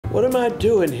What am I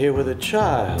doing here with a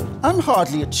child? I'm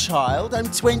hardly a child.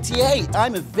 I'm 28.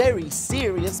 I'm a very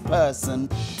serious person.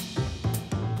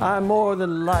 I'm more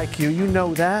than like you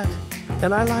know that.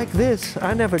 And I like this.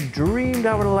 I never dreamed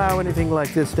I would allow anything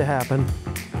like this to happen.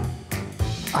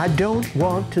 I don't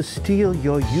want to steal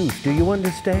your youth. Do you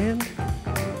understand?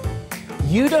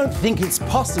 You don't think it's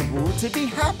possible to be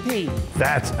happy.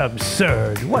 That's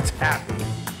absurd. What's happening?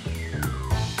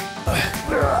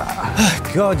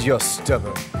 God, you're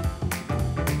stubborn.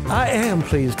 I am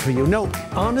pleased for you. No,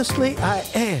 honestly, I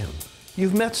am.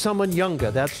 You've met someone younger.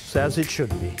 That's as it should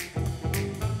be.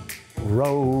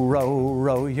 Row, row,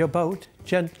 row your boat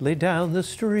gently down the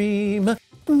stream.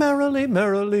 Merrily,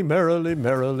 merrily, merrily,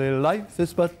 merrily, life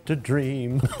is but a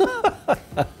dream.